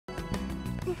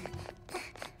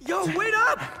Yo, wait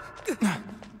up!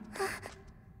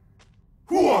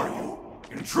 Who are you?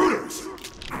 Intruders!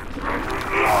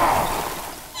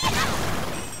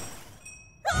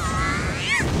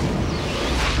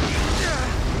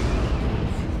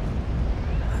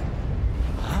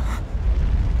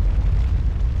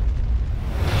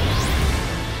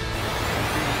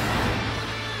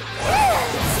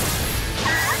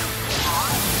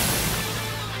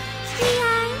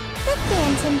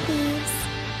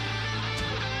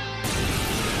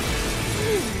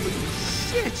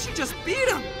 Shit, she just beat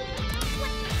him!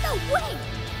 What? No way!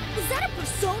 Is that a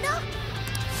persona?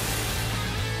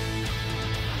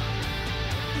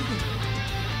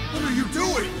 What are you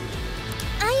doing?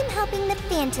 I am helping the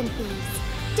Phantom Thieves.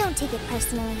 Don't take it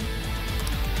personally.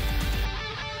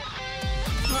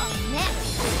 Oh, man.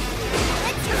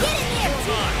 Let's get in there,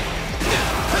 team!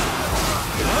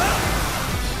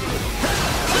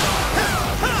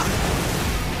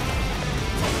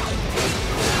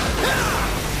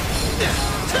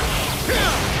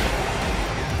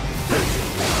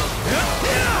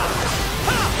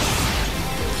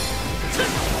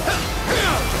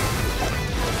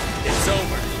 It's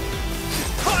over.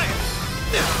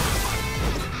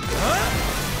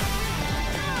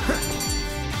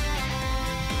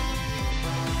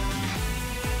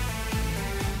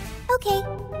 Okay,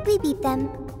 we beat them.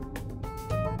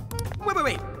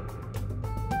 Wait.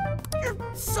 You're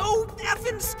so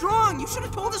effing strong! You should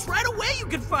have told us right away you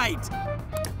could fight!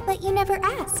 But you never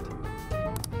asked.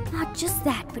 Not just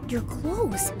that, but your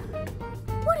clothes.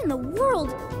 What in the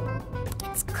world?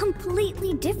 It's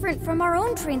completely different from our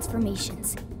own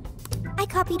transformations. I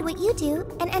copied what you do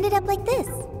and ended up like this.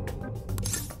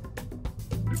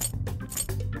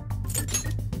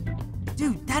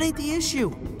 Dude, that ain't the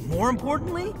issue. More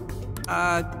importantly,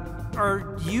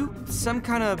 are you some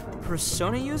kind of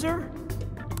persona user?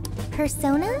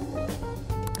 Persona?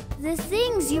 The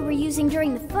things you were using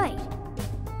during the fight.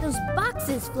 Those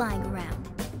boxes flying around.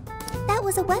 That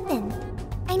was a weapon.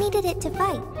 I needed it to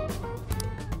fight.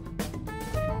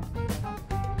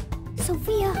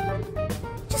 Sophia,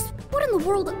 just what in the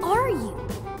world are you?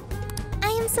 I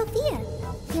am Sophia,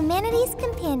 humanity's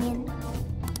companion.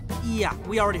 Yeah,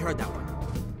 we already heard that one.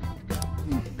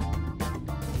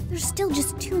 There's still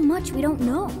just too much we don't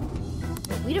know.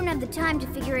 We don't have the time to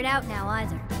figure it out now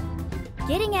either.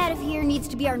 Getting out of here needs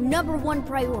to be our #1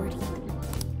 priority.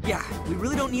 Yeah, we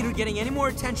really don't need her getting any more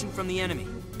attention from the enemy.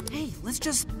 Hey, let's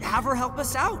just have her help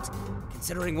us out.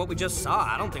 Considering what we just saw,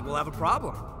 I don't think we'll have a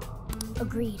problem.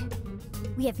 Agreed.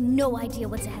 We have no idea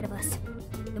what's ahead of us.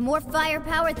 The more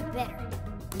firepower, the better.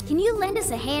 Can you lend us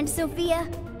a hand, Sophia?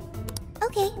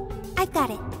 Okay, I've got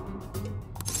it.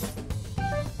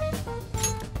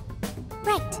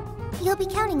 Right. You'll be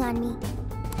counting on me.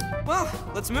 Well,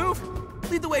 let's move.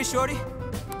 Lead the way, Shorty.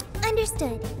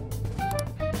 Understood.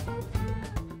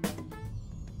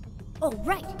 Oh,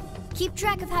 right. Keep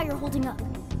track of how you're holding up.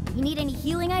 You need any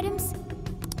healing items?